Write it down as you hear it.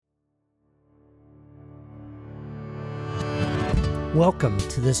Welcome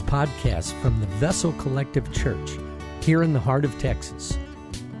to this podcast from the Vessel Collective Church here in the heart of Texas.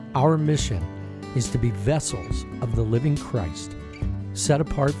 Our mission is to be vessels of the living Christ, set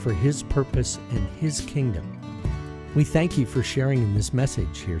apart for His purpose and His kingdom. We thank you for sharing in this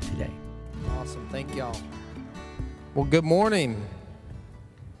message here today. Awesome. Thank y'all. Well, good morning.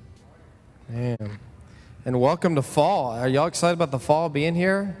 Man. And welcome to fall. Are y'all excited about the fall being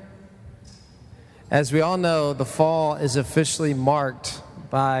here? As we all know, the fall is officially marked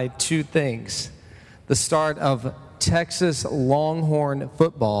by two things. The start of Texas Longhorn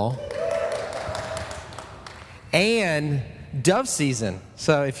football and dove season.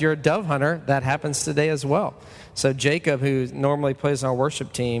 So if you're a dove hunter, that happens today as well. So Jacob, who normally plays on our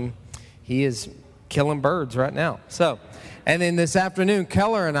worship team, he is killing birds right now. And then this afternoon,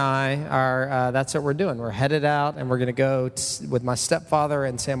 Keller and I are, that's what we're doing. We're headed out and we're going to go with my stepfather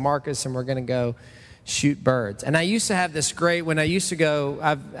and San Marcos, and we're going to go shoot birds. And I used to have this great, when I used to go,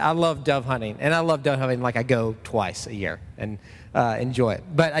 I love dove hunting. And I love dove hunting like I go twice a year and enjoy it.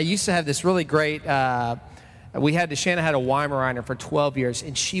 But I used to have this really great, Shanna had a Weimaraner for 12 years,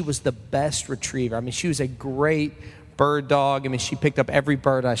 and she was the best retriever. I mean, she was a great bird dog. I mean, she picked up every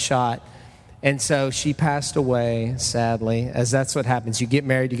bird I shot. And so she passed away, sadly, as that's what happens. You get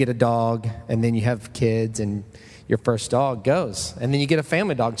married, you get a dog, and then you have kids, and your first dog goes. And then you get a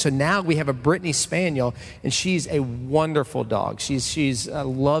family dog. So now we have a Brittany Spaniel, and she's a wonderful dog. She's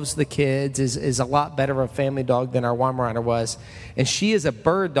loves the kids, is a lot better of a family dog than our Weimaraner was. And she is a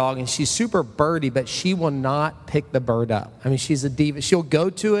bird dog, and she's super birdy, but she will not pick the bird up. I mean, she's a diva. She'll go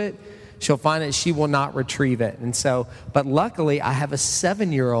to it, she'll find it, she will not retrieve it. And so, but luckily, I have a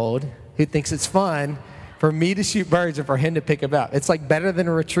 7-year-old who thinks it's fun for me to shoot birds and for him to pick them up. It's like better than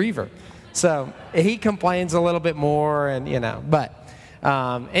a retriever. So he complains a little bit more, and but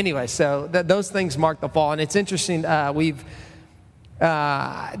anyway, so those things mark the fall. And it's interesting,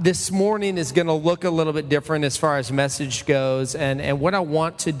 this morning is going to look a little bit different as far as message goes. And what I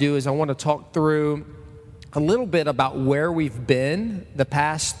want to do is I want to talk through a little bit about where we've been the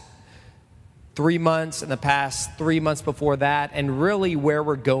past 3 months and the past 3 months before that, and really where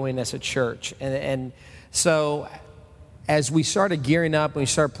we're going as a church. And so as we started gearing up and we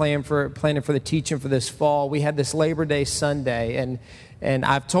started planning for the teaching for this fall, we had this Labor Day Sunday, and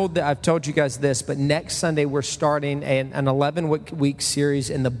I've told you guys this, but next Sunday we're starting an 11-week series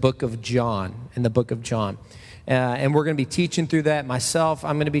in the book of John. And we're going to be teaching through that. Myself,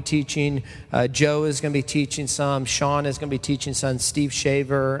 I'm going to be teaching. Joe is going to be teaching some. Sean is going to be teaching some. Steve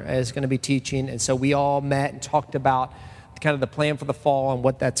Shaver is going to be teaching. And so we all met and talked about kind of the plan for the fall and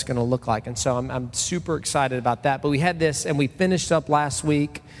what that's going to look like. And so I'm super excited about that. But we had this, and we finished up last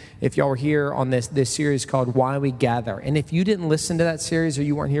week, if y'all were here, on this series called Why We Gather. And if you didn't listen to that series or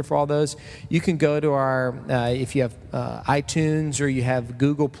you weren't here for all those, you can go to our, if you have iTunes or you have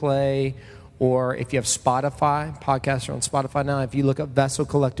Google Play, or if you have Spotify, podcasts are on Spotify now. If you look up Vessel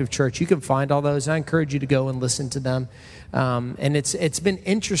Collective Church, you can find all those. I encourage you to go and listen to them. And it's been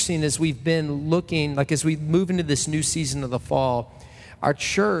interesting as we've been looking, like as we move into this new season of the fall, our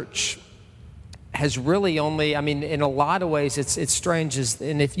church has really only, I mean, in a lot of ways, it's strange.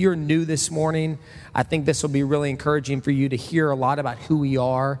 And if you're new this morning, I think this will be really encouraging for you to hear a lot about who we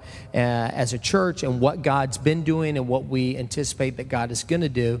are as a church and what God's been doing and what we anticipate that God is going to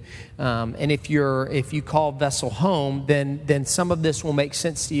do. And if you call Vessel home, then some of this will make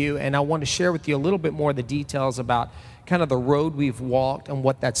sense to you. And I want to share with you a little bit more of the details about kind of the road we've walked and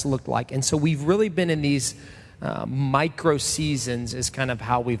what that's looked like. And so we've really been in these micro seasons is kind of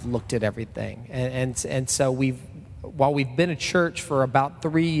how we've looked at everything. And so while we've been a church for about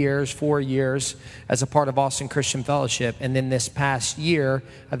 4 years as a part of Austin Christian Fellowship, and then this past year,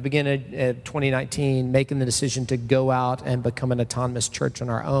 at the beginning of 2019, making the decision to go out and become an autonomous church on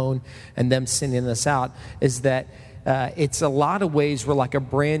our own, and them sending us out, is that it's a lot of ways we're like a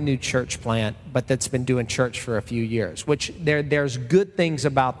brand new church plant, but that's been doing church for a few years, which there's good things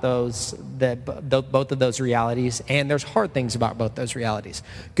about both of those realities, and there's hard things about both those realities.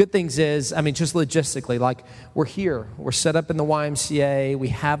 Good things is, I mean, just logistically, like we're here, we're set up in the YMCA, we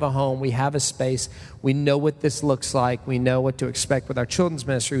have a home, we have a space, we know what this looks like, we know what to expect with our children's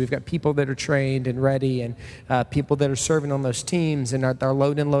ministry. We've got people that are trained and ready, and people that are serving on those teams, and our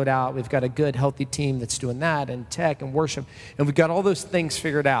load in, load out. We've got a good, healthy team that's doing that, and tech and worship, and we've got all those things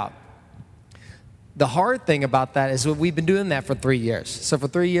figured out. The hard thing about that is we've been doing that for 3 years. So for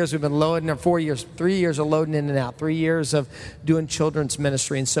 3 years, we've been loading, or 4 years, 3 years of loading in and out, 3 years of doing children's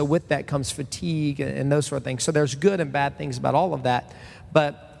ministry. And so with that comes fatigue and those sort of things. So there's good and bad things about all of that.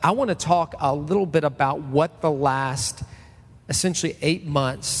 But I want to talk a little bit about what the last essentially 8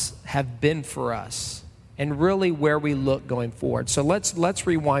 months have been for us. and really where we look going forward. So let's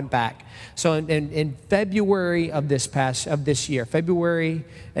rewind back. So in February of this year, February,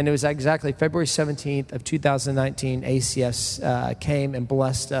 and it was exactly February 17th of 2019, ACS came and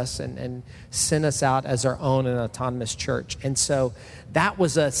blessed us and sent us out as our own and autonomous church. And so that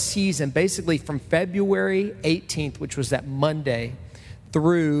was a season basically from February 18th, which was that Monday,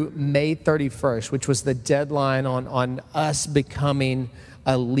 through May 31st, which was the deadline on us becoming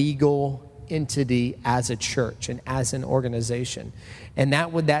a legal entity as a church and as an organization. And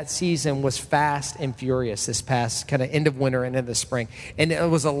that season was fast and furious, this past kind of end of winter and into the spring. And it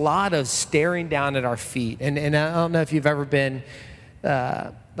was a lot of staring down at our feet. And I don't know if you've ever been,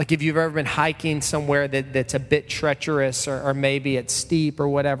 if you've ever been hiking somewhere that's a bit treacherous or maybe it's steep or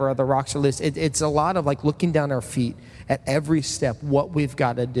whatever, or the rocks are loose. It's a lot of like looking down our feet at every step, what we've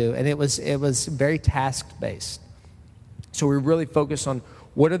got to do. And it was very task-based. So we really focused on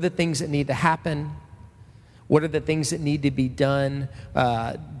what are the things that need to happen? What are the things that need to be done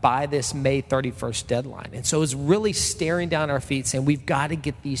by this May 31st deadline? And so it was really staring down our feet saying, we've got to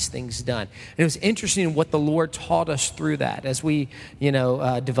get these things done. And it was interesting what the Lord taught us through that as we,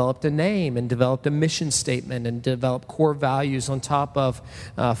 developed a name and developed a mission statement and developed core values on top of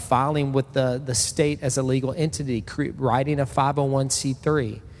filing with the state as a legal entity, writing a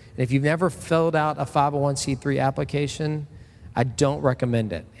 501c3. And if you've never filled out a 501c3 application, I don't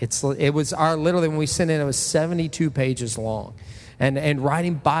recommend it. Literally when we sent it, it was 72 pages long. And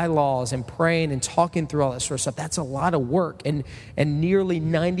writing bylaws and praying and talking through all that sort of stuff, that's a lot of work. And nearly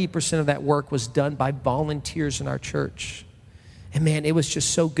 90% of that work was done by volunteers in our church. And man, it was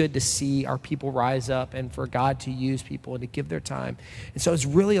just so good to see our people rise up and for God to use people and to give their time. And so it was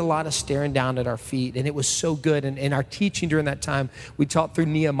really a lot of staring down at our feet. And it was so good. And in our teaching during that time, we taught through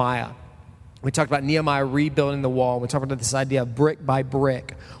Nehemiah. We talked about Nehemiah rebuilding the wall. We talked about this idea of brick by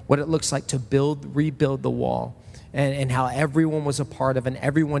brick, what it looks like to rebuild the wall, and how everyone was a part of it and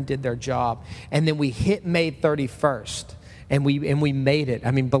everyone did their job. And then we hit May 31st, and we made it. I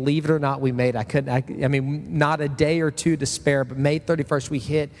mean, believe it or not, we made it. Not a day or two to spare, but May 31st we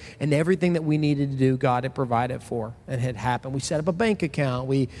hit, and everything that we needed to do, God had provided for and had happened. We set up a bank account.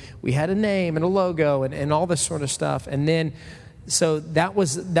 We had a name and a logo and all this sort of stuff. And then so that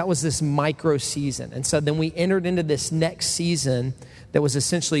was this micro season. And so then we entered into this next season that was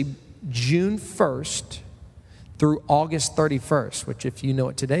essentially June 1st through August 31st, which if you know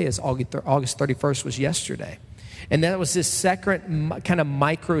it today is August 31st was yesterday. And that was this second kind of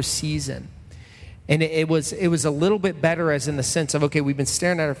micro season. And it was a little bit better as in the sense of, okay, we've been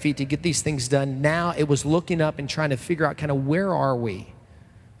staring at our feet to get these things done. Now it was looking up and trying to figure out kind of where are we?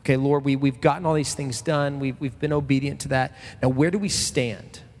 Okay, Lord, we've gotten all these things done. We've been obedient to that. Now, where do we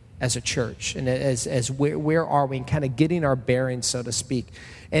stand as a church? And as where are we? And kind of getting our bearings, so to speak.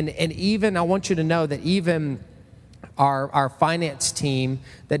 And even, I want you to know that even our finance team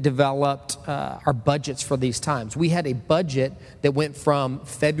that developed our budgets for these times. We had a budget that went from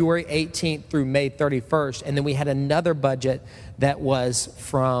February 18th through May 31st, and then we had another budget that was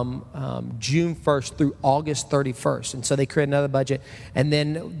from June 1st through August 31st. And so they created another budget, and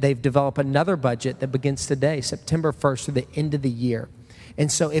then they've developed another budget that begins today, September 1st through the end of the year.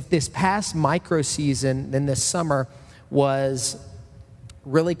 And so if this past micro season, then this summer, was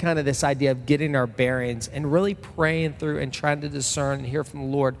really kind of this idea of getting our bearings and really praying through and trying to discern and hear from the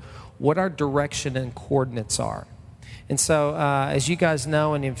Lord what our direction and coordinates are. And so as you guys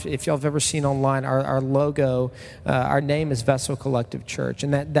know, and if y'all have ever seen online, our logo, our name is Vessel Collective Church.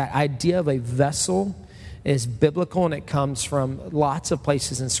 And that idea of a vessel is biblical, and it comes from lots of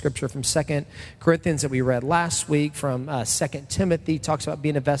places in Scripture, from 2 Corinthians that we read last week, from 2 Timothy talks about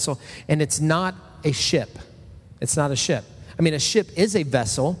being a vessel. And it's not a ship. It's not a ship. I mean, a ship is a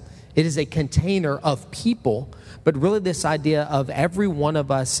vessel. It is a container of people. But really this idea of every one of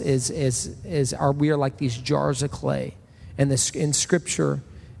us we are like these jars of clay. And in Scripture,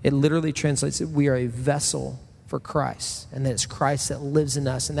 it literally translates that we are a vessel for Christ. And that it's Christ that lives in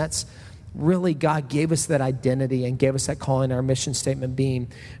us. And that's really, God gave us that identity and gave us that calling, our mission statement being,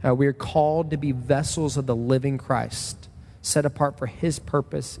 we are called to be vessels of the living Christ, set apart for His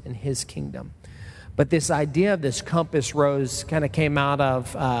purpose and His kingdom. But this idea of this compass rose kind of came out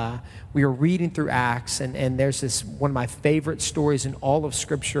of, we were reading through Acts, and there's this, one of my favorite stories in all of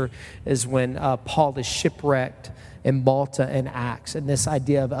Scripture is when Paul is shipwrecked in Malta in Acts, and this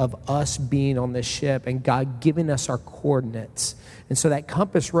idea of us being on this ship and God giving us our coordinates. And so that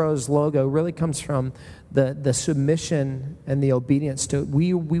compass rose logo really comes from the submission and the obedience to,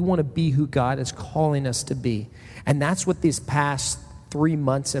 we want to be who God is calling us to be. And that's what these past 3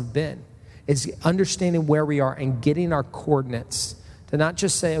 months have been. Is understanding where we are and getting our coordinates To not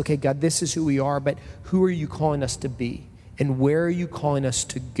just say, okay, God, this is who we are, but who are you calling us to be? And where are you calling us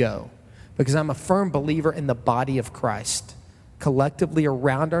to go? Because I'm a firm believer in the body of Christ, collectively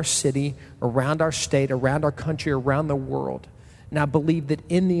around our city, around our state, around our country, around the world. And I believe that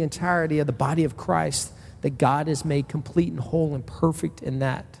in the entirety of the body of Christ, that God is made complete and whole and perfect in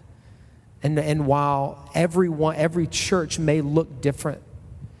that. And while every church may look different,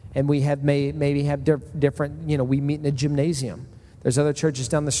 and we have maybe have different, we meet in a gymnasium. There's other churches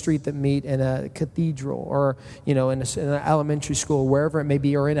down the street that meet in a cathedral or, in an elementary school, wherever it may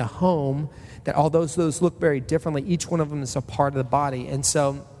be, or in a home, that although those look very differently, each one of them is a part of the body. And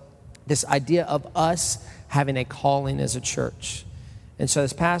so this idea of us having a calling as a church. And so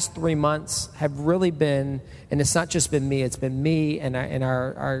this past 3 months have really been, and it's not just been me, it's been me and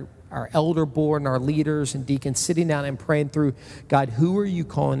our elder board and our leaders and deacons sitting down and praying through, God, who are you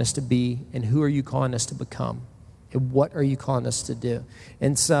calling us to be and who are you calling us to become? And what are you calling us to do?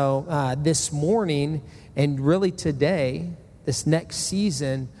 And so this morning and really today, this next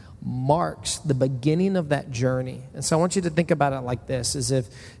season marks the beginning of that journey. And so I want you to think about it like this, as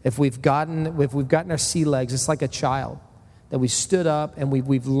if we've gotten our sea legs, it's like a child that we stood up and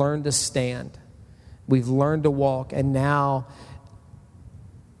we've learned to stand. We've learned to walk, and now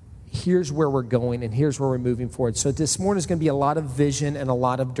here's where we're going and here's where we're moving forward. So this morning is going to be a lot of vision and a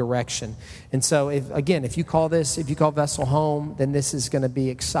lot of direction. And so if you call Vessel home, then this is going to be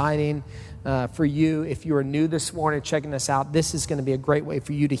exciting for you. If you are new this morning checking us out, this is going to be a great way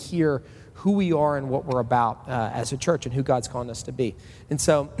for you to hear who we are and what we're about as a church and who God's calling us to be. And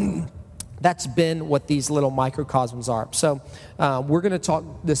so that's been what these little microcosms are. So we're going to talk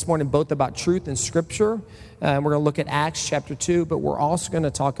this morning both about truth and Scripture. And we're going to look at Acts chapter 2, but we're also going to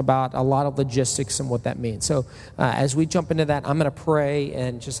talk about a lot of logistics and what that means. So as we jump into that, I'm going to pray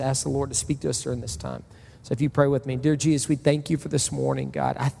and just ask the Lord to speak to us during this time. So if you pray with me. Dear Jesus, we thank you for this morning,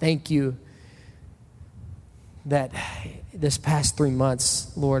 God. I thank you that this past 3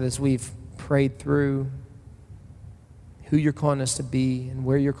 months, Lord, as we've prayed through who you're calling us to be and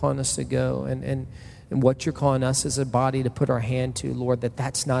where you're calling us to go and what you're calling us as a body to put our hand to, Lord,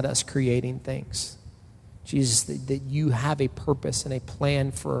 that's not us creating things. Jesus, that you have a purpose and a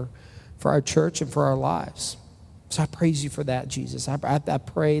plan for our church and for our lives. So I praise you for that, Jesus. I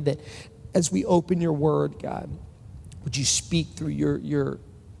pray that as we open your word, God, would you speak through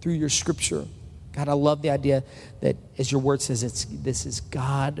your Scripture. God, I love the idea that, as your word says, this is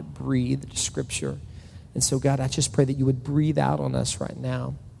God-breathed Scripture. And so, God, I just pray that you would breathe out on us right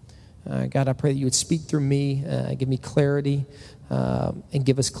now. God, I pray that you would speak through me, give me clarity, and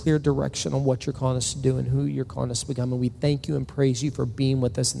give us clear direction on what you're calling us to do and who you're calling us to become. And we thank you and praise you for being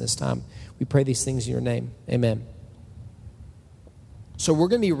with us in this time. We pray these things in your name. Amen. So we're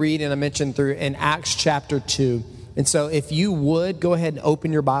going to be reading, I mentioned, through in Acts chapter 2. And so if you would, go ahead and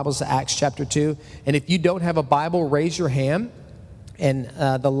open your Bibles to Acts chapter 2. And if you don't have a Bible, raise your hand. And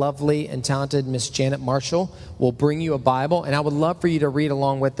the lovely and talented Miss Janet Marshall will bring you a Bible. And I would love for you to read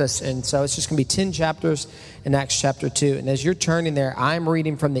along with us. And so it's just going to be 10 chapters in Acts chapter 2. And as you're turning there, I'm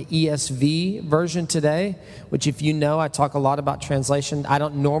reading from the ESV version today, which, if you know, I talk a lot about translation. I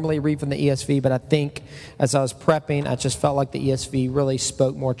don't normally read from the ESV, but I think as I was prepping, I just felt like the ESV really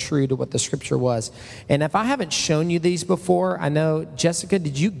spoke more true to what the Scripture was. And if I haven't shown you these before, I know, Jessica,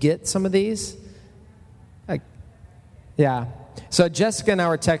 did you get some of these? Yeah. So Jessica and I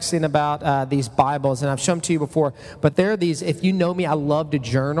were texting about these Bibles, and I've shown them to you before. But there are these, if you know me, I love to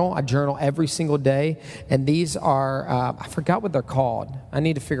journal. I journal every single day. And these are, I forgot what they're called. I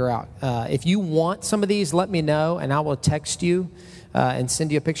need to figure out. If you want some of these, let me know, and I will text you and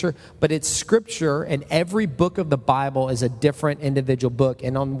send you a picture. But it's Scripture, and every book of the Bible is a different individual book.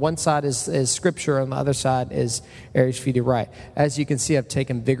 And on one side is Scripture, on the other side is areas for you to write. As you can see, I've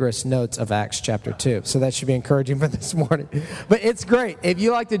taken vigorous notes of Acts chapter 2. So that should be encouraging for this morning. But it's great. If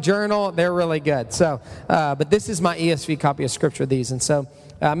you like to journal, they're really good. So, but this is my ESV copy of Scripture, these. And so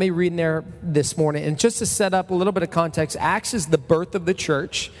I'm going to be reading there this morning. And just to set up a little bit of context, Acts is the birth of the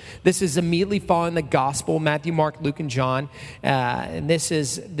church. This is immediately following the gospel, Matthew, Mark, Luke, and John. And this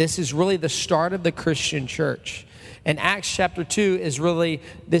is really the start of the Christian church. And Acts chapter 2 is really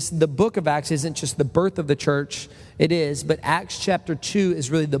the book of Acts isn't just the birth of the church. It is, but Acts chapter 2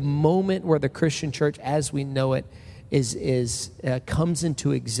 is really the moment where the Christian church as we know it comes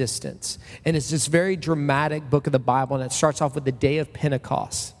into existence. And it's this very dramatic book of the Bible, and it starts off with the day of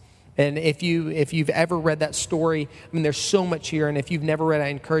Pentecost. And if you've ever read that story, I mean, there's so much here. And if you've never read, I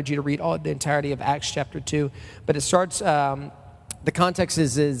encourage you to read the entirety of Acts chapter 2. But it starts The context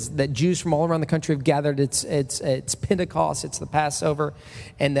is that Jews from all around the country have gathered. It's Pentecost, it's the Passover,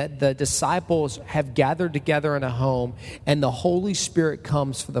 and that the disciples have gathered together in a home, and the Holy Spirit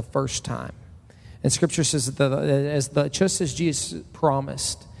comes for the first time. And Scripture says that just as Jesus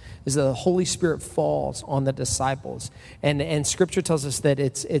promised, is the Holy Spirit falls on the disciples. And Scripture tells us that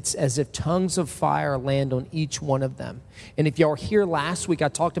it's as if tongues of fire land on each one of them. And if y'all were here last week, I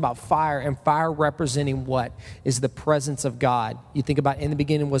talked about fire, and fire representing what? Is the presence of God. You think about in the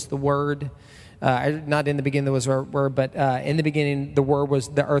beginning was the Word. Not in the beginning there was a Word, but in the beginning the Word was,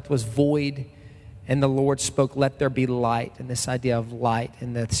 the earth was void, and the Lord spoke, let there be light, and this idea of light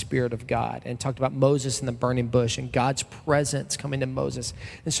and the Spirit of God, and talked about Moses and the burning bush and God's presence coming to Moses.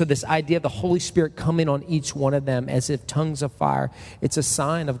 And so this idea of the Holy Spirit coming on each one of them as if tongues of fire, it's a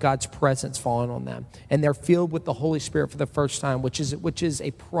sign of God's presence falling on them. And they're filled with the Holy Spirit for the first time, which is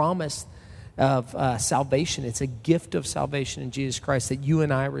a promise of salvation. It's a gift of salvation in Jesus Christ that you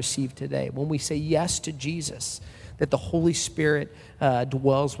and I receive today. When we say yes to Jesus, that the Holy Spirit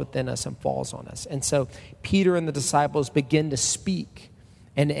dwells within us and falls on us. And so Peter and the disciples begin to speak.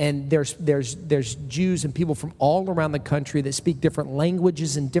 And there's Jews and people from all around the country that speak different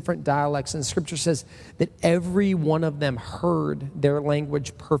languages and different dialects. And Scripture says that every one of them heard their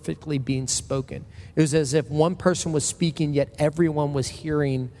language perfectly being spoken. It was as if one person was speaking, yet everyone was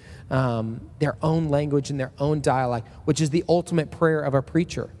hearing their own language and their own dialect, which is the ultimate prayer of a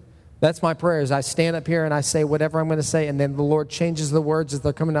preacher. That's my prayer, is I stand up here and I say whatever I'm going to say, and then the Lord changes the words as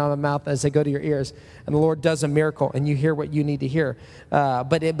they're coming out of my mouth as they go to your ears, and the Lord does a miracle, and you hear what you need to hear.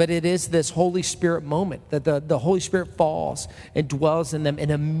 But it is this Holy Spirit moment, that the Holy Spirit falls and dwells in them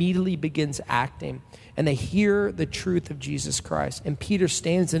and immediately begins acting, and they hear the truth of Jesus Christ. And Peter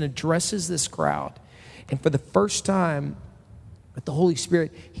stands and addresses this crowd, and for the first time with the Holy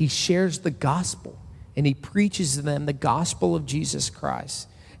Spirit, he shares the gospel, and he preaches to them the gospel of Jesus Christ.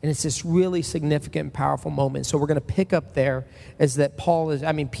 And it's this really significant and powerful moment. So we're going to pick up there as that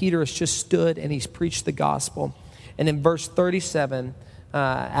Peter has just stood and he's preached the gospel. And in verse 37,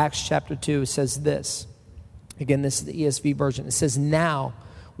 Acts chapter 2, it says this. Again, this is the ESV version. It says, now,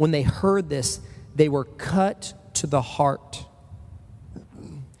 when they heard this, they were cut to the heart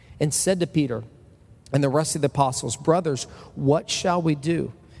and said to Peter and the rest of the apostles, brothers, what shall we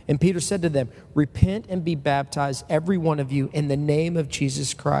do? And Peter said to them, repent and be baptized, every one of you, in the name of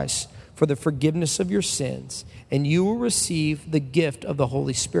Jesus Christ, for the forgiveness of your sins, and you will receive the gift of the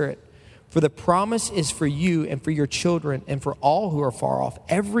Holy Spirit. For the promise is for you and for your children and for all who are far off,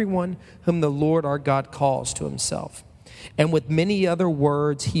 everyone whom the Lord our God calls to himself. And with many other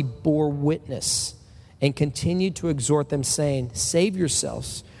words he bore witness and continued to exhort them, saying, save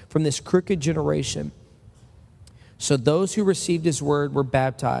yourselves from this crooked generation. So those who received his word were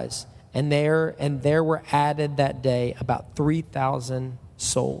baptized, and there were added that day about 3,000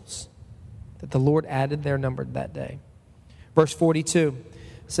 souls. That the Lord added their number that day. Verse 42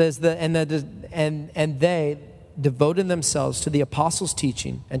 says that and they devoted themselves to the apostles'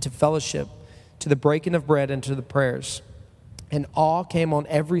 teaching and to fellowship, to the breaking of bread and to the prayers. And awe came on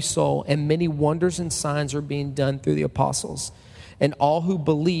every soul, and many wonders and signs were being done through the apostles. And all who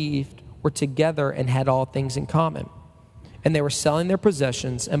believed were together and had all things in common. And they were selling their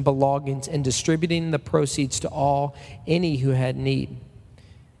possessions and belongings and distributing the proceeds to any who had need.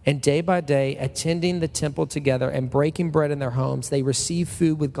 And day by day, attending the temple together and breaking bread in their homes, they received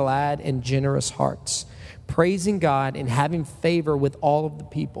food with glad and generous hearts, praising God and having favor with all of the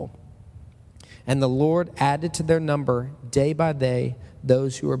people. And the Lord added to their number day by day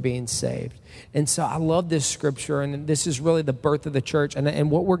those who are being saved. And so I love this scripture, and this is really the birth of the church. And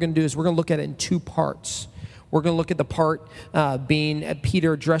what we're going to do is we're going to look at it in two parts. We're going to look at the part being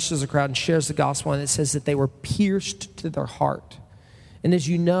Peter addresses the crowd and shares the gospel, and it says that they were pierced to their heart. And as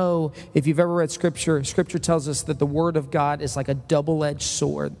you know, if you've ever read Scripture, Scripture tells us that the Word of God is like a double-edged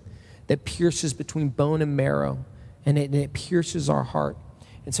sword that pierces between bone and marrow, and it pierces our heart.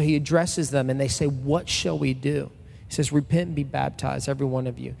 And so he addresses them, and they say, what shall we do? He says, repent and be baptized, every one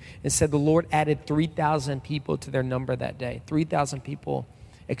of you. And said the Lord added 3,000 people to their number that day. 3,000 people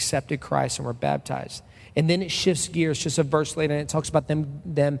accepted Christ and were baptized. And then it shifts gears just a verse later, and it talks about them,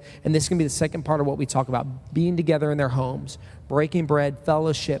 and this is going to be the second part of what we talk about, being together in their homes, breaking bread,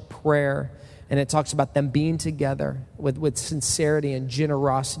 fellowship, prayer. And it talks about them being together with sincerity and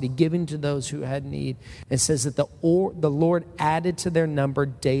generosity, giving to those who had need. It says that the Lord added to their number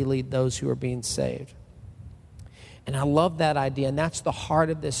daily those who are being saved. And I love that idea, and that's the heart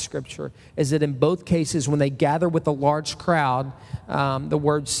of this scripture, is that in both cases, when they gather with a large crowd, the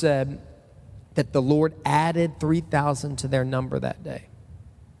word said that the Lord added 3,000 to their number that day.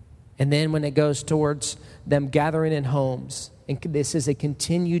 And then when it goes towards them gathering in homes, and this is a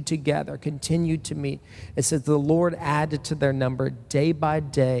continued together, continued to meet. It says the Lord added to their number day by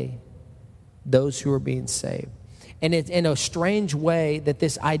day those who are being saved. And it's in a strange way that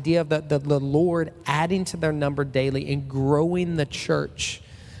this idea of the Lord adding to their number daily and growing the church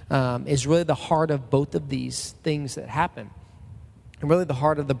is really the heart of both of these things that happen. And really the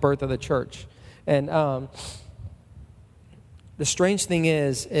heart of the birth of the church. And the strange thing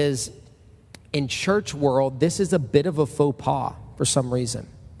is in church world, this is a bit of a faux pas for some reason.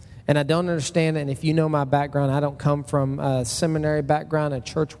 And I don't understand it. And if you know my background, I don't come from a seminary background, a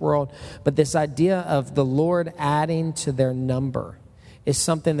church world. But this idea of the Lord adding to their number is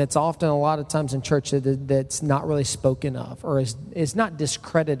something that's often a lot of times in church that's not really spoken of, or is not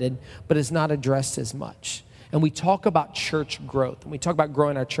discredited, but is not addressed as much. And we talk about church growth, and we talk about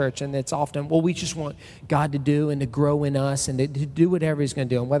growing our church, and it's often, well, we just want God to do and to grow in us and to do whatever he's going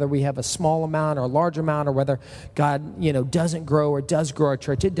to do. And whether we have a small amount or a large amount, or whether God, doesn't grow or does grow our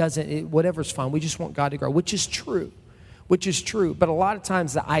church, whatever's fine. We just want God to grow, which is true. But a lot of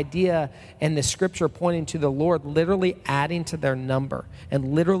times the idea and the scripture pointing to the Lord literally adding to their number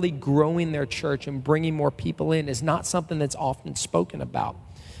and literally growing their church and bringing more people in is not something that's often spoken about.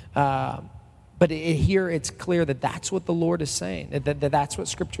 But here it's clear that that's what the Lord is saying, that's what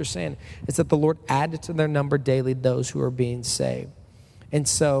Scripture is saying. It's that the Lord added to their number daily those who are being saved. And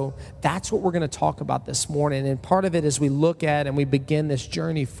so that's what we're going to talk about this morning. And part of it, as we look at and we begin this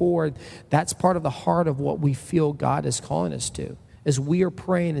journey forward, that's part of the heart of what we feel God is calling us to, as we are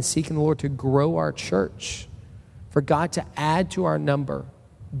praying and seeking the Lord to grow our church, for God to add to our number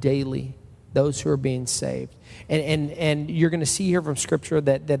daily those who are being saved. And you're going to see here from Scripture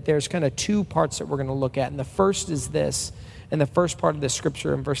that there's kind of two parts that we're going to look at. And the first is this. In the first part of the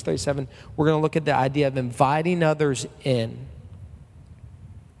Scripture, in verse 37, we're going to look at the idea of inviting others in.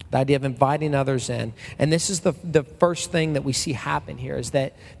 The idea of inviting others in. And this is the first thing that we see happen here, is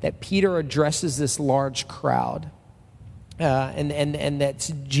that Peter addresses this large crowd. And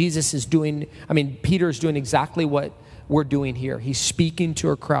that Jesus is doing, Peter is doing exactly what we're doing here. He's speaking to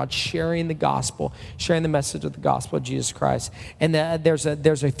a crowd, sharing the gospel, sharing the message of the gospel of Jesus Christ. And there's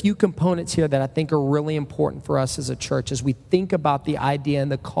a few components here that I think are really important for us as a church as we think about the idea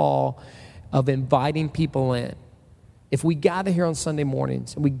and the call of inviting people in. If we gather here on Sunday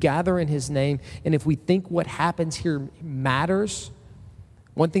mornings and we gather in his name, and if we think what happens here matters,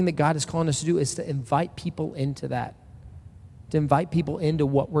 one thing that God is calling us to do is to invite people into that. To invite people into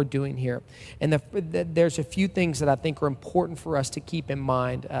what we're doing here. And there's a few things that I think are important for us to keep in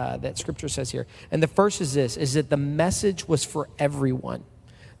mind that Scripture says here. And the first is this, is that the message was for everyone.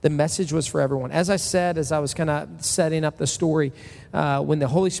 The message was for everyone. As I said, as I was kind of setting up the story, when the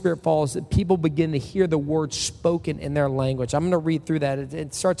Holy Spirit falls, people begin to hear the word spoken in their language. I'm going to read through that.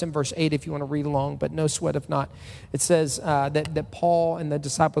 It starts in verse 8 if you want to read along, but no sweat if not. It says that Paul and the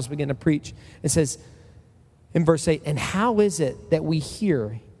disciples begin to preach. It says, in verse 8, and how is it that we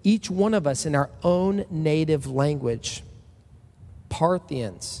hear, each one of us in our own native language,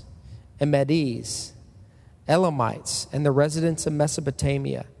 Parthians and Medes, Elamites, and the residents of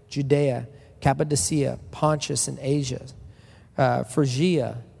Mesopotamia, Judea, Cappadocia, Pontus and Asia,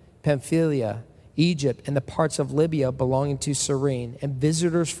 Phrygia, Pamphylia, Egypt, and the parts of Libya belonging to Cyrene, and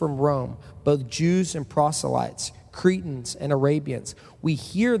visitors from Rome, both Jews and proselytes, Cretans and Arabians. We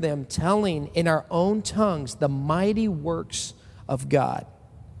hear them telling in our own tongues the mighty works of God.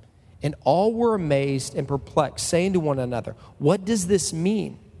 And all were amazed and perplexed, saying to one another, what does this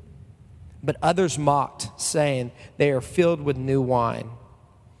mean? But others mocked, saying, they are filled with new wine.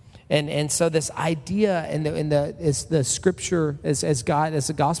 And so this idea is the Scripture, as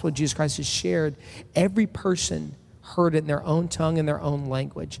the gospel of Jesus Christ is shared, every person heard it in their own tongue and their own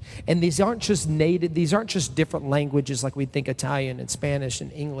language. And these aren't just different languages like we think Italian and Spanish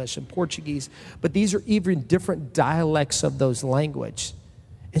and English and Portuguese, but these are even different dialects of those languages.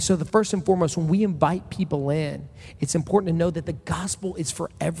 And so the first and foremost, when we invite people in, it's important to know that the gospel is for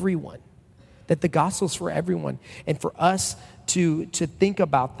everyone. That the gospel is for everyone. And for us to think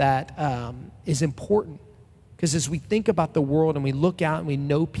about that is important. Because as we think about the world and we look out and we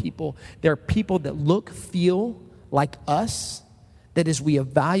know people, there are people that look, feel like us, that as we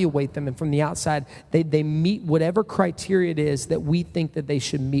evaluate them and from the outside, they meet whatever criteria it is that we think that they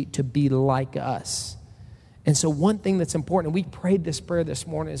should meet to be like us. And so one thing that's important, we prayed this prayer this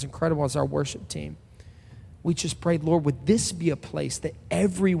morning, as incredible as our worship team. We just prayed, Lord, would this be a place that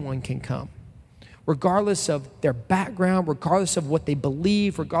everyone can come? Regardless of their background, regardless of what they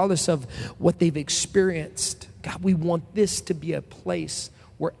believe, regardless of what they've experienced. God, we want this to be a place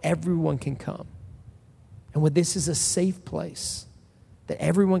where everyone can come. And where this is a safe place that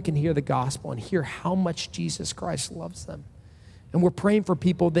everyone can hear the gospel and hear how much Jesus Christ loves them. And we're praying for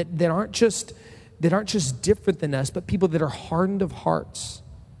people that aren't just different than us, but people that are hardened of hearts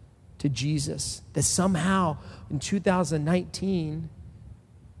to Jesus. That somehow in 2019,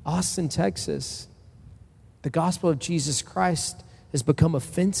 Austin, Texas, the gospel of Jesus Christ has become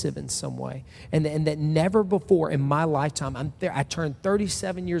offensive in some way. And that never before in my lifetime, I turn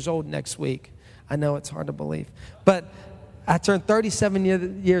 37 years old next week. I know it's hard to believe, but I turned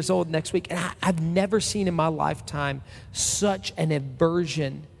 37 years old next week, and I've never seen in my lifetime such an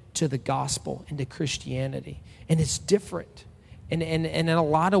aversion to the gospel and to Christianity. And it's different. And in a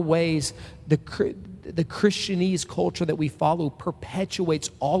lot of ways, the Christianese culture that we follow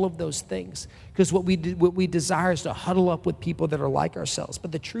perpetuates all of those things. Because what we desire is to huddle up with people that are like ourselves.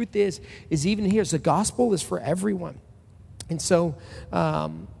 But the truth is even here, the gospel is for everyone. And so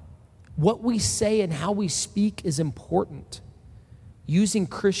what we say and how we speak is important. Using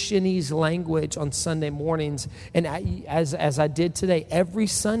Christianese language on Sunday mornings, and as I did today, every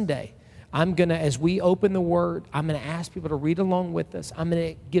Sunday, I'm going to, as we open the Word, I'm going to ask people to read along with us. I'm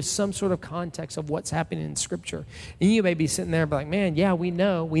going to give some sort of context of what's happening in Scripture. And you may be sitting there and be like, man, yeah, we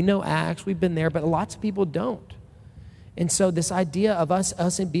know Acts, we've been there, but lots of people don't. And so this idea of us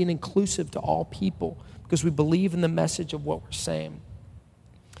being inclusive to all people, because we believe in the message of what we're saying.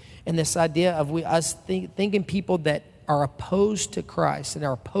 And this idea of thinking people that are opposed to Christ and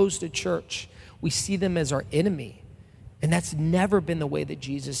are opposed to church, we see them as our enemy. And that's never been the way that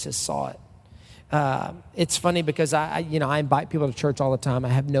Jesus has saw it. It's funny because I invite people to church all the time. I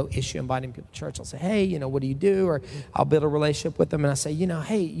have no issue inviting people to church. I'll say, hey, what do you do? Or I'll build a relationship with them. And I say,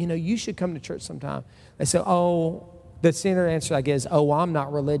 hey, you should come to church sometime. They say, the standard answer I get is, well, I'm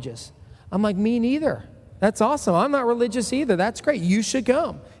not religious. I'm like, me neither. That's awesome. I'm not religious either. That's great. You should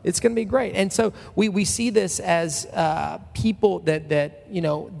come. It's going to be great. And so we see this as people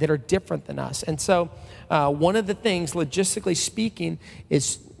that are different than us. And so one of the things, logistically speaking,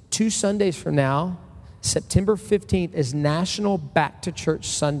 is 2 Sundays from now, September 15th, is National Back to Church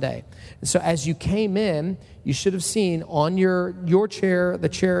Sunday. And so as you came in, you should have seen on your chair, the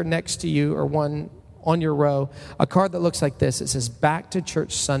chair next to you, or one on your row, a card that looks like this. It says Back to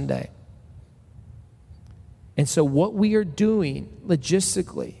Church Sunday. And so what we are doing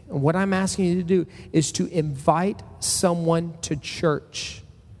logistically, and what I'm asking you to do, is to invite someone to church.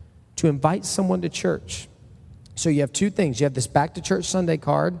 To invite someone to church. So you have 2 things. You have this Back to Church Sunday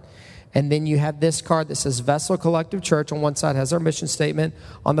card, and then you have this card that says Vessel Collective Church. On one side has our mission statement.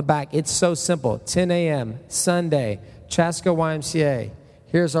 On the back, it's so simple. 10 a.m., Sunday, Chaska YMCA.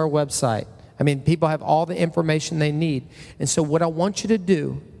 Here's our website. People have all the information they need. And so what I want you to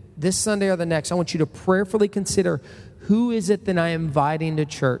do, this Sunday or the next, I want you to prayerfully consider, who is it that I am inviting to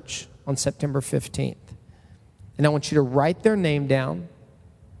church on September 15th? And I want you to write their name down.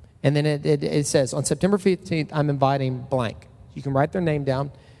 And then it says, on September 15th, I'm inviting blank. You can write their name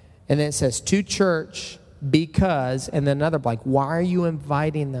down. And then it says, to church because, and then another blank. Why are you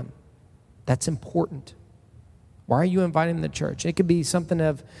inviting them? That's important. Why are you inviting them to church? It could be something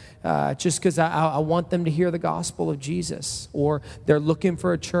of just because I want them to hear the gospel of Jesus, or they're looking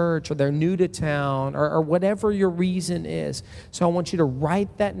for a church, or they're new to town, or whatever your reason is. So I want you to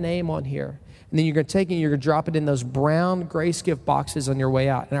write that name on here. And then you're going to take it and you're going to drop it in those brown Grace gift boxes on your way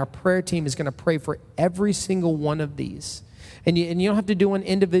out. And our prayer team is going to pray for every single one of these. And you don't have to do one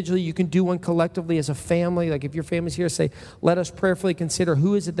individually. You can do one collectively as a family. Like if your family's here, say, let us prayerfully consider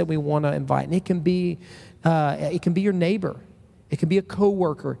who is it that we want to invite. And it can be your neighbor. It can be a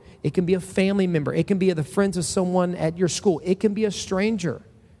coworker. It can be a family member. It can be the friends of someone at your school. It can be a stranger.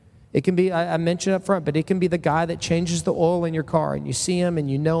 It can be, I mentioned up front, but it can be the guy that changes the oil in your car, and you see him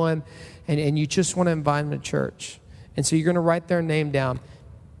and you know him, and you just want to invite him to church. And so you're going to write their name down.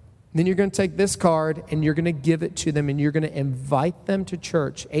 Then you're going to take this card and you're going to give it to them, and you're going to invite them to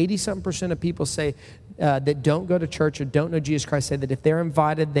church. 80-something% of people say that don't go to church or don't know Jesus Christ say that if they're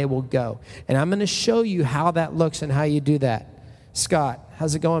invited, they will go. And I'm going to show you how that looks and how you do that. Scott,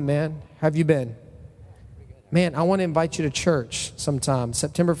 how's it going, man? How have you been? Man, I want to invite you to church sometime.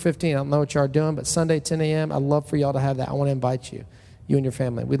 September 15th, I don't know what you are doing, but Sunday, 10 a.m., I'd love for y'all to have that. I want to invite you and your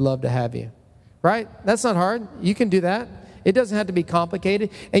family. We'd love to have you. Right? That's not hard. You can do that. It doesn't have to be complicated.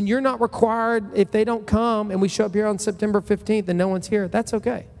 And you're not required, if they don't come and we show up here on September 15th and no one's here, that's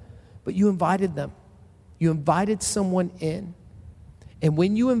okay. But you invited them. You invited someone in. And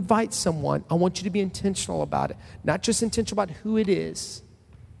when you invite someone, I want you to be intentional about it. Not just intentional about who it is,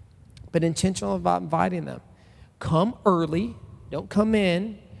 but intentional about inviting them. Come early. Don't come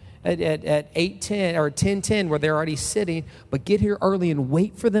in at 8:10 or 10:10 where they're already sitting, but get here early and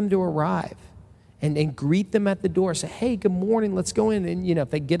wait for them to arrive. and greet them at the door. Say, hey, good morning, let's go in. And, if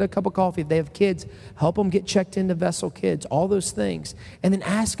they get a cup of coffee, if they have kids, help them get checked into Vessel Kids, all those things. And then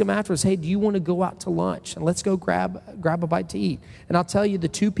ask them afterwards, hey, do you want to go out to lunch? And let's go grab a bite to eat. And I'll tell you, the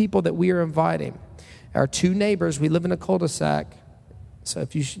two people that we are inviting are two neighbors. We live in a cul-de-sac. So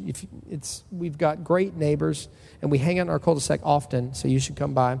we've got great neighbors, and we hang out in our cul-de-sac often, so you should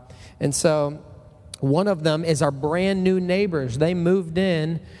come by. And so one of them is our brand new neighbors. They moved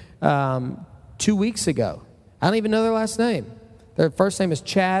in 2 weeks ago. I don't even know their last name. Their first name is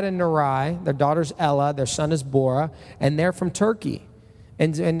Chad and Narai. Their daughter's Ella. Their son is Bora. And they're from Turkey.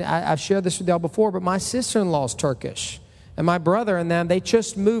 And I've shared this with y'all before, but my sister-in-law is Turkish. And my brother and them, they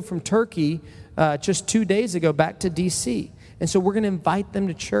just moved from Turkey just 2 days ago back to D.C. And so we're going to invite them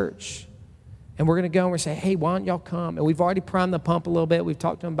to church. And we're going to go and we're going to say, hey, why don't y'all come? And we've already primed the pump a little bit. We've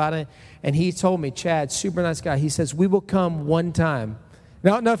talked to him about it. And he told me, Chad, super nice guy. He says, we will come one time. I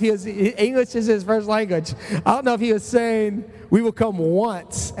don't know if English is his first language. I don't know if he was saying, we will come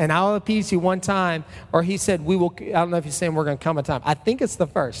once and I'll appease you one time. Or he said, I don't know if he's saying we're going to come a time. I think it's the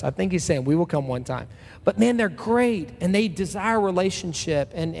first. I think he's saying we will come one time. But man, they're great and they desire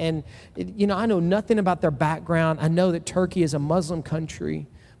relationship. And I know nothing about their background. I know that Turkey is a Muslim country.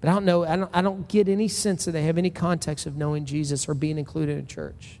 But I don't get any sense that they have any context of knowing Jesus or being included in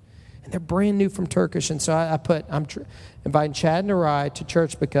church. And they're brand new from Turkish. And so I'm inviting Chad and Narai to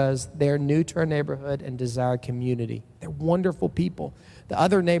church because they're new to our neighborhood and desire community. They're wonderful people. The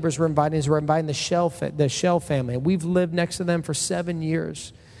other neighbors we're inviting the Shell family. We've lived next to them for 7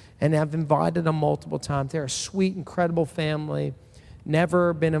 years. And I've invited them multiple times. They're a sweet, incredible family.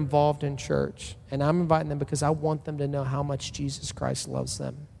 Never been involved in church. And I'm inviting them because I want them to know how much Jesus Christ loves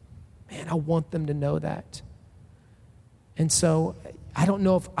them. Man, I want them to know that. And so I don't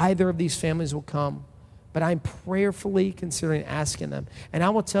know if either of these families will come, but I'm prayerfully considering asking them. And I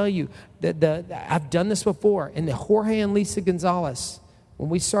will tell you that I've done this before. In the Jorge and Lisa Gonzalez, when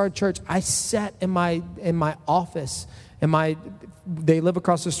we started church, I sat in my office. They live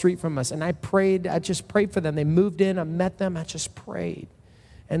across the street from us, and I just prayed for them. They moved in, I met them, I just prayed.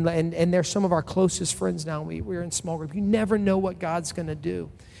 And they're some of our closest friends now. We're in small group. You never know what God's going to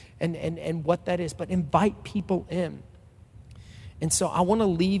do and what that is, but invite people in. And so I want to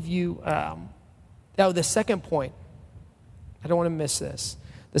leave you, the second point, I don't want to miss this.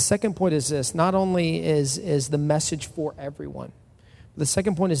 The second point is this: not only is the message for everyone, the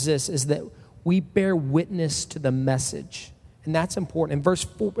second point is this, is that we bear witness to the message. And that's important. In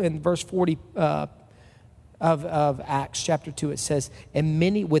verse 40 of Acts chapter 2, it says,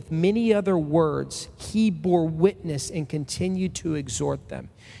 and with many other words, he bore witness and continued to exhort them.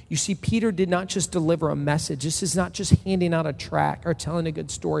 You see, Peter did not just deliver a message. This is not just handing out a tract or telling a good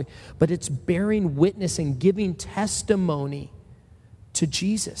story, but it's bearing witness and giving testimony to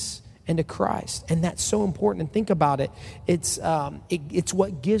Jesus and to Christ. And that's so important. And think about it. It's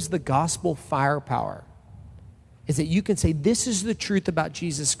what gives the gospel firepower, is that you can say, this is the truth about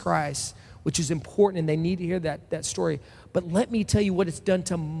Jesus Christ, which is important, and they need to hear that story. But let me tell you what it's done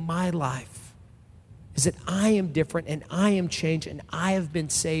to my life, is that I am different, and I am changed, and I have been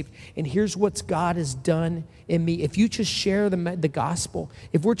saved. And here's what God has done in me. If you just share the gospel,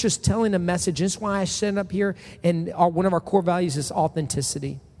 if we're just telling a message, that's why I stand up here, and one of our core values is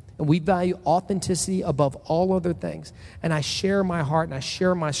authenticity. And we value authenticity above all other things. And I share my heart and I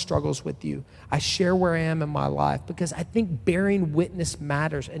share my struggles with you. I share where I am in my life because I think bearing witness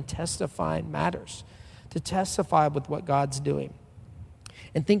matters and testifying matters. To testify with what God's doing.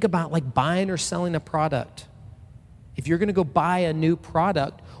 And think about like buying or selling a product. If you're going to go buy a new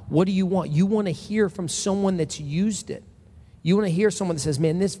product, what do you want? You want to hear from someone that's used it. You want to hear someone that says,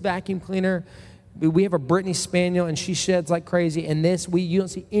 man, this vacuum cleaner, we have a Brittany Spaniel, and she sheds like crazy. And you don't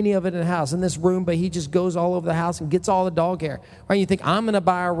see any of it in the house, in this Roomba. He just goes all over the house and gets all the dog hair. Right? You think, I'm going to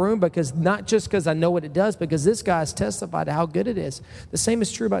buy a Roomba because not just because I know what it does, because this guy's testified to how good it is. The same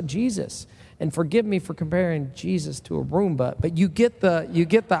is true about Jesus. And forgive me for comparing Jesus to a Roomba, but you get the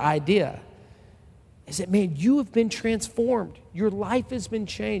idea. Is that, man, you have been transformed. Your life has been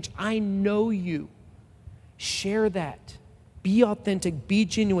changed. I know you. Share that. Be authentic, be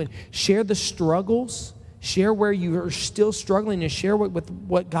genuine. Share the struggles. Share where you are still struggling and share with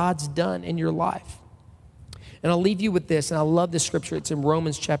what God's done in your life. And I'll leave you with this, and I love this scripture. It's in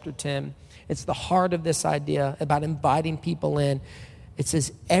Romans chapter 10. It's the heart of this idea about inviting people in. It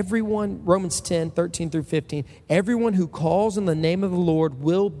says, Romans 10, 13 through 15, everyone who calls in the name of the Lord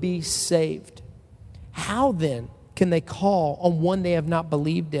will be saved. How then can they call on one they have not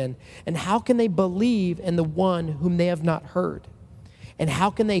believed in? And how can they believe in the one whom they have not heard? And how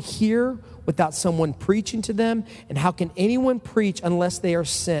can they hear without someone preaching to them? And how can anyone preach unless they are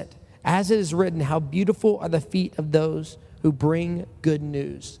sent? As it is written, how beautiful are the feet of those who bring good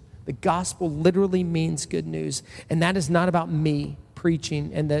news. The gospel literally means good news. And that is not about me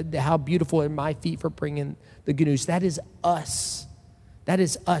preaching and how beautiful are my feet for bringing the good news. That is us. That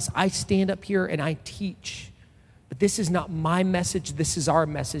is us. I stand up here and I teach. But this is not my message. This is our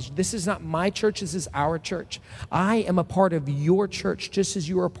message. This is not my church. This is our church. I am a part of your church just as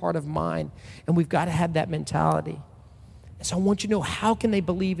you are a part of mine. And we've got to have that mentality. And so I want you to know, how can they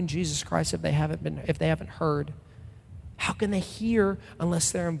believe in Jesus Christ if they haven't heard? How can they hear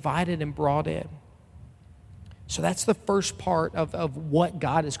unless they're invited and brought in? So that's the first part of what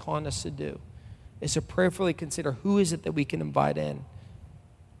God is calling us to do, is to prayerfully consider who is it that we can invite in.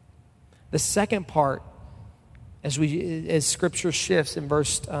 The second part, as Scripture shifts in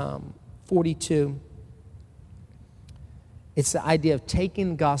verse 42, it's the idea of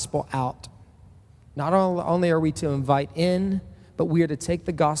taking the gospel out. Not only are we to invite in, but we are to take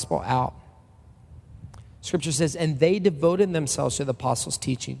the gospel out. Scripture says, and they devoted themselves to the apostles'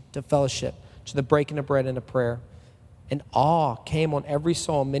 teaching, to fellowship, to the breaking of bread and to prayer. And awe came on every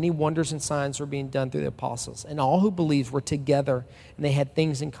soul. Many wonders and signs were being done through the apostles. And all who believed were together, and they had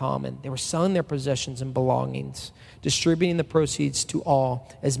things in common. They were selling their possessions and belongings, distributing the proceeds to all,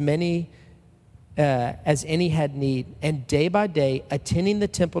 as many as any had need. And day by day, attending the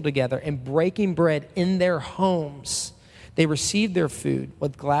temple together and breaking bread in their homes, they received their food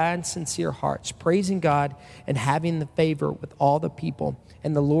with glad and sincere hearts, praising God and having the favor with all the people.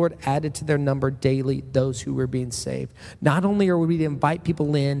 And the Lord added to their number daily those who were being saved. Not only are we to invite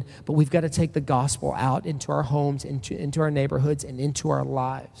people in, but we've got to take the gospel out into our homes, into our neighborhoods, and into our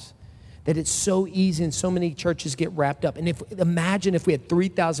lives. That it's so easy, and so many churches get wrapped up. And imagine if we had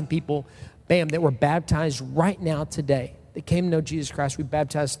 3,000 people, bam, that were baptized right now today. They came to know Jesus Christ. We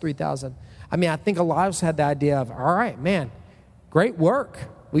baptized 3,000. I mean, I think a lot of us had the idea of, all right, man, great work.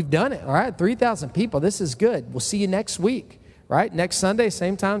 We've done it. All right, 3,000 people. This is good. We'll see you next week, right? Next Sunday,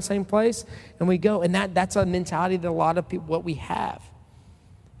 same time, same place. And we go. And that's a mentality that a lot of people, what we have,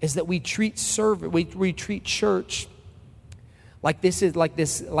 is that we treat we treat church like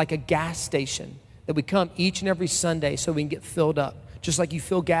a gas station, that we come each and every Sunday so we can get filled up. Just like you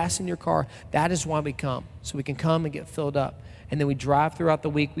fill gas in your car, that is why we come, so we can come and get filled up. And then we drive throughout the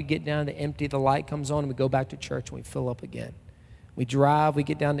week, we get down to empty, the light comes on, and we go back to church and we fill up again. We drive, we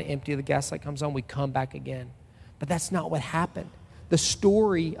get down to empty, the gas light comes on, we come back again. But that's not what happened. The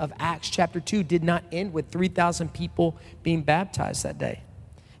story of Acts chapter 2 did not end with 3,000 people being baptized that day.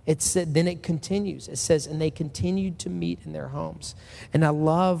 It said, then it continues. It says, and they continued to meet in their homes. And I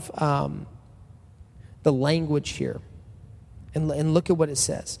love the language here. And look at what it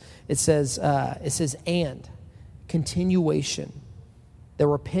says. It says, and continuation. The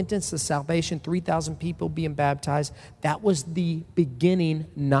repentance, the salvation, 3,000 people being baptized, that was the beginning,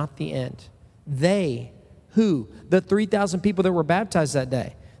 not the end. They, who? The 3,000 people that were baptized that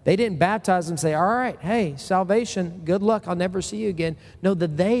day. They didn't baptize them and say, all right, hey, salvation, good luck, I'll never see you again. No, the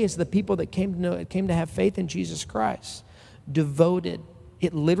they is the people that came to have faith in Jesus Christ. Devoted.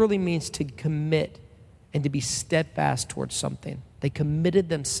 It literally means to commit and to be steadfast towards something. They committed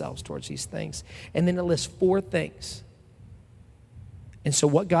themselves towards these things. And then it lists 4 things. And so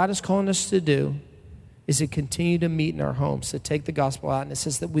what God is calling us to do is to continue to meet in our homes, to take the gospel out. And it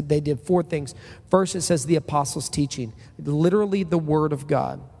says that they did 4 things. First, it says the apostles' teaching, literally the word of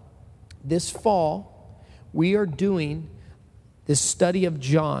God. This fall, we are doing this study of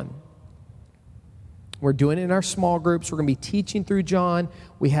John. We're doing it in our small groups. We're going to be teaching through John.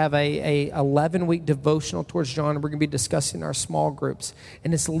 We have a 11-week devotional towards John, and we're going to be discussing our small groups.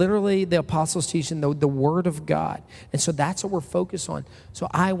 And it's literally the apostles' teaching, the Word of God. And so that's what we're focused on. So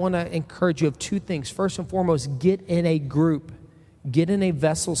I want to encourage you of 2 things. First and foremost, get in a group. Get in a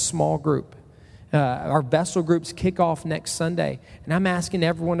vessel small group. Our vessel groups kick off next Sunday, and I'm asking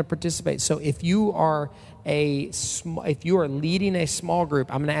everyone to participate. So if you are leading a small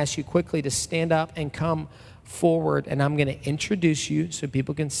group, I'm going to ask you quickly to stand up and come forward, and I'm going to introduce you so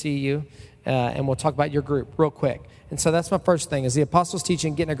people can see you, and we'll talk about your group real quick. And so that's my first thing, is the apostles'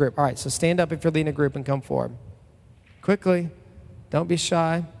 teaching, get in a group. All right, so stand up if you're leading a group and come forward. Quickly, don't be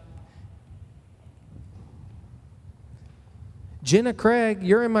shy. Jenna Craig,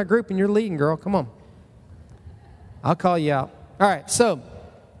 you're in my group and you're leading, girl. Come on. I'll call you out. All right, so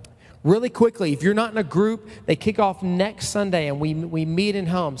really quickly, if you're not in a group, they kick off next Sunday and we meet in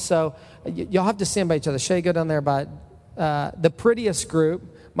homes. So y'all have to stand by each other. Shay, go down there by the prettiest group,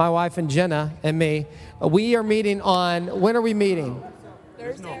 my wife and Jenna and me. We are meeting on, when are we meeting?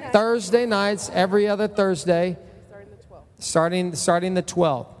 Thursday night. Thursday nights, every other Thursday. Starting the 12th. Starting the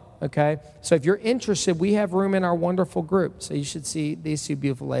 12th. okay? So if you're interested, we have room in our wonderful group. So you should see these two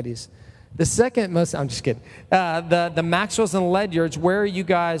beautiful ladies. The second most, I'm just kidding. The Maxwells and Ledyards, where are you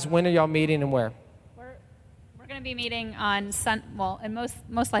guys, when are y'all meeting and where? We're going to be meeting on, in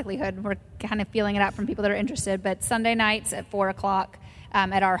most likelihood, we're kind of feeling it out from people that are interested, but Sunday nights at 4 o'clock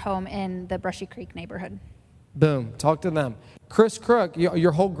at our home in the Brushy Creek neighborhood. Boom. Talk to them. Chris Crook,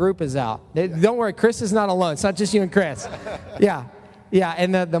 your whole group is out. Don't worry, Chris is not alone. It's not just you and Chris. Yeah. Yeah,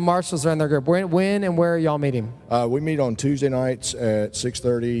 and the Marshalls are in their group. When and where are y'all meeting? We meet on Tuesday nights at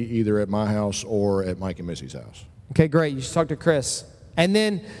 6:30, either at my house or at Mike and Missy's house. Okay, great. You should talk to Chris. And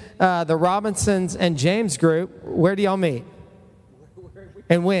then the Robinsons and James group, where do y'all meet?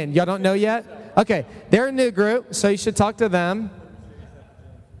 And when? Y'all don't know yet? Okay, they're a new group, so you should talk to them.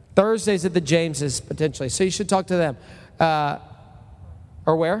 Thursdays at the Jameses, potentially. So you should talk to them.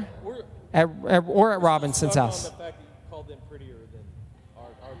 Or where? Or at Robinson's house.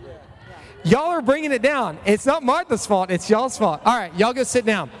 Y'all are bringing it down. It's not Martha's fault. It's y'all's fault. All right, y'all go sit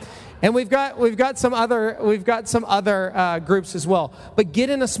down. And we've got some other groups as well. But get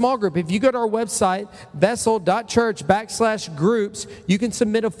in a small group. If you go to our website, vessel.church/groups, you can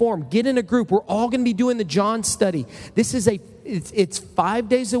submit a form. Get in a group. We're all going to be doing the John study. This is it's 5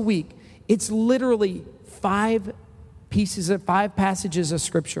 days a week. It's literally 5 passages of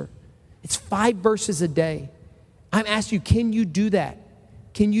Scripture. It's 5 verses a day. I'm asking you, can you do that?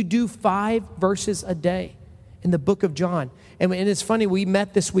 Can you do 5 verses a day in the book of John? And it's funny, we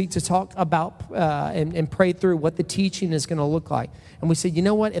met this week to talk about and pray through what the teaching is going to look like. And we said, you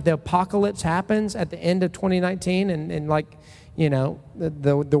know what? If the apocalypse happens at the end of 2019 and like, you know,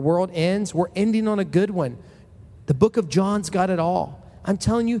 the world ends, we're ending on a good one. The book of John's got it all. I'm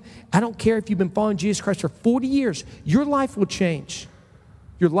telling you, I don't care if you've been following Jesus Christ for 40 years, your life will change.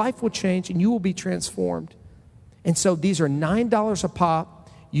 Your life will change and you will be transformed. And so these are $9 a pop.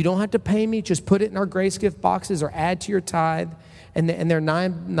 You don't have to pay me. Just put it in our grace gift boxes or add to your tithe. And they're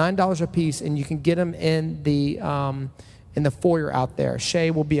 $9 a piece, and you can get them in the foyer out there. Shay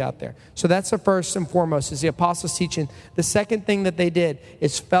will be out there. So that's the first and foremost, is the apostles' teaching. The second thing that they did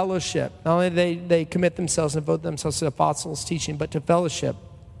is fellowship. Not only did they commit themselves and devote themselves to the apostles' teaching, but to fellowship.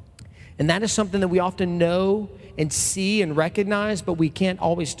 And that is something that we often know and see and recognize, but we can't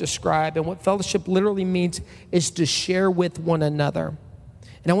always describe. And what fellowship literally means is to share with one another.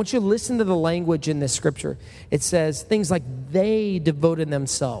 And I want you to listen to the language in this scripture. It says things like they devoted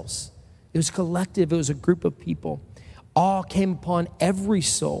themselves. It was collective. It was a group of people. Awe came upon every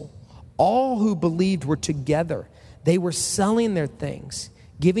soul. All who believed were together. They were selling their things,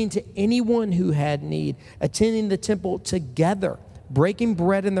 giving to anyone who had need, attending the temple together, breaking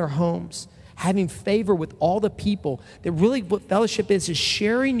bread in their homes, having favor with all the people. That really what fellowship is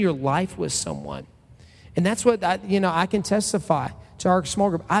sharing your life with someone. And that's what I can testify to our small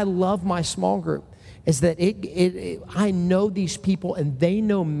group. I love my small group, is that I know these people and they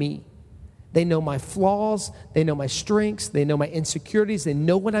know me. They know my flaws, they know my strengths, they know my insecurities, they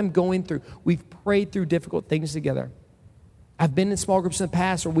know what I'm going through. We've prayed through difficult things together. I've been in small groups in the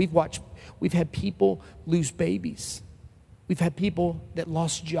past where we've had people lose babies. We've had people that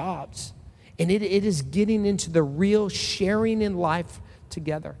lost jobs. And it is getting into the real sharing in life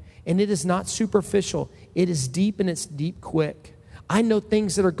together. And it is not superficial. It is deep, and it's deep quick. I know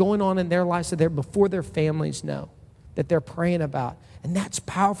things that are going on in their lives that they're before their families know, that they're praying about. And that's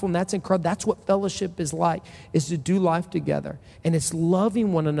powerful, and that's incredible. That's what fellowship is like, is to do life together. And it's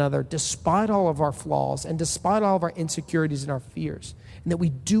loving one another despite all of our flaws and despite all of our insecurities and our fears. And that we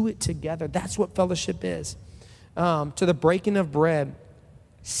do it together. That's what fellowship is. To the breaking of bread,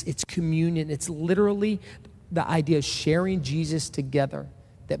 it's communion. It's literally the idea of sharing Jesus together.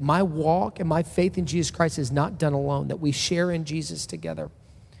 That my walk and my faith in Jesus Christ is not done alone, that we share in Jesus together.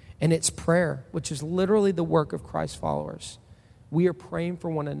 And it's prayer, which is literally the work of Christ followers. We are praying for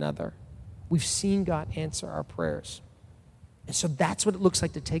one another. We've seen God answer our prayers. And so that's what it looks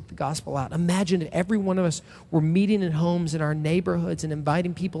like to take the gospel out. Imagine if every one of us were meeting in homes in our neighborhoods and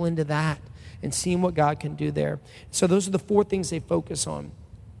inviting people into that and seeing what God can do there. So those are the 4 things they focus on.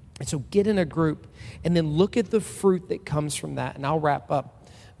 And so get in a group and then look at the fruit that comes from that. And I'll wrap up.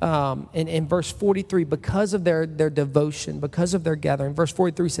 In verse 43, because of their devotion, because of their gathering, verse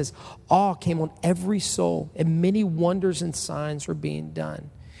 43 says, awe came on every soul, and many wonders and signs were being done.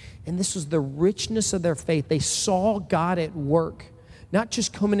 And this was the richness of their faith. They saw God at work, not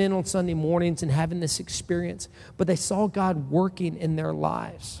just coming in on Sunday mornings and having this experience, but they saw God working in their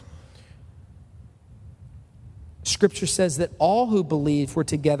lives. Scripture says that all who believed were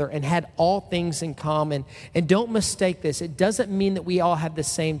together and had all things in common. And don't mistake this. It doesn't mean that we all have the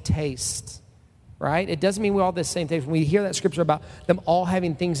same taste. right? It doesn't mean we all have the same things. When we hear that scripture about them all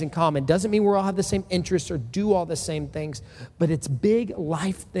having things in common, doesn't mean we all have the same interests or do all the same things, but it's big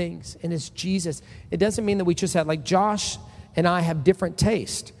life things, and it's Jesus. It doesn't mean that we just have, like Josh and I have different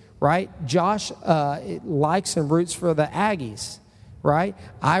taste, right? Josh likes and roots for the Aggies, right?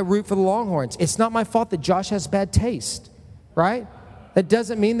 I root for the Longhorns. It's not my fault that Josh has bad taste, right? That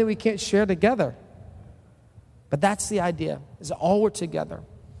doesn't mean that we can't share together. But that's the idea, is that all were together,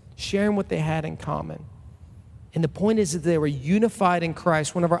 sharing what they had in common. And the point is that they were unified in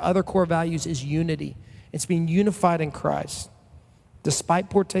Christ. One of our other core values is unity. It's being unified in Christ, despite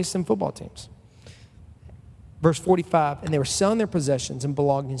poor taste in football teams. Verse 45, and they were selling their possessions and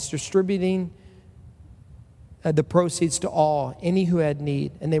belongings, distributing the proceeds to all, any who had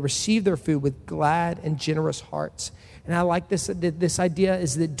need, and they received their food with glad and generous hearts. And I like this idea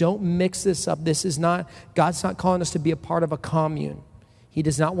is that don't mix this up. This is not, God's not calling us to be a part of a commune. He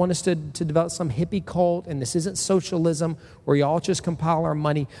does not want us to develop some hippie cult, and this isn't socialism where you all just compile our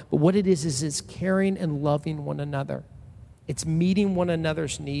money. But what it is it's caring and loving one another. It's meeting one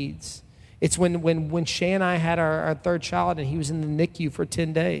another's needs. It's when Shay and I had our third child and he was in the NICU for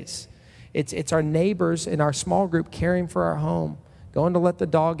 10 days. It's our neighbors in our small group caring for our home, going to let the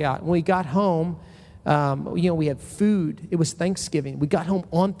dog out. When we got home, we had food. It was Thanksgiving. We got home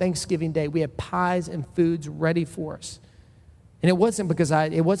on Thanksgiving Day. We had pies and foods ready for us. And it wasn't because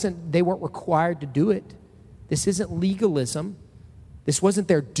they weren't required to do it. This isn't legalism. This wasn't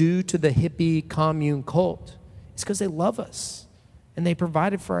their due to the hippie commune cult. It's because they love us and they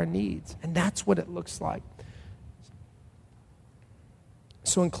provided for our needs. And that's what it looks like.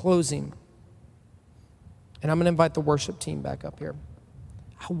 So in closing, and I'm going to invite the worship team back up here.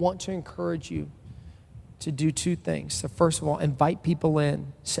 I want to encourage you to do two things. So first of all, invite people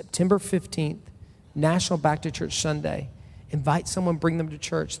in. September 15th, National Back to Church Sunday. Invite someone, bring them to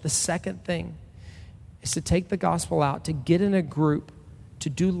church. The second thing is to take the gospel out, to get in a group, to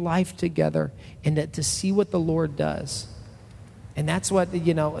do life together, and to see what the Lord does. And that's what,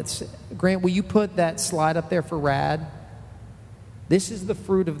 it's, Grant, will you put that slide up there for RAD? This is the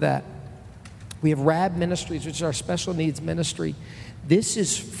fruit of that. We have RAD Ministries, which is our special needs ministry. This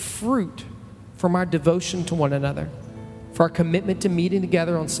is fruit from our devotion to one another, for our commitment to meeting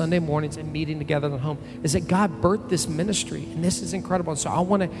together on Sunday mornings and meeting together at home, is that God birthed this ministry, and this is incredible. And so I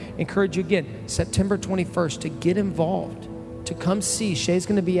want to encourage you again, September 21st, to get involved, to come see. Shay's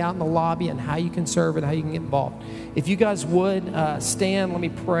going to be out in the lobby and how you can serve and how you can get involved. If you guys would stand, let me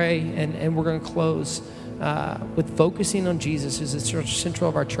pray, and we're going to close with focusing on Jesus as the central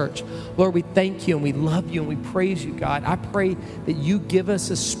of our church. Lord, we thank you and we love you and we praise you, God. I pray that you give us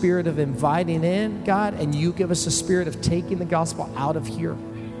a spirit of inviting in, God, and you give us a spirit of taking the gospel out of here.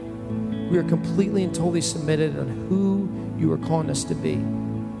 We are completely and totally submitted on who you are calling us to be.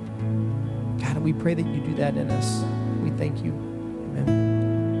 God, and we pray that you do that in us. We thank you. Amen.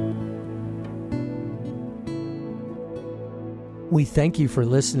 We thank you for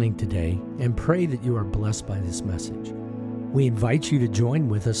listening today and pray that you are blessed by this message. We invite you to join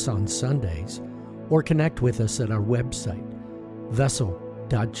with us on Sundays or connect with us at our website,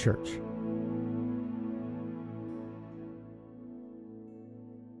 vessel.church.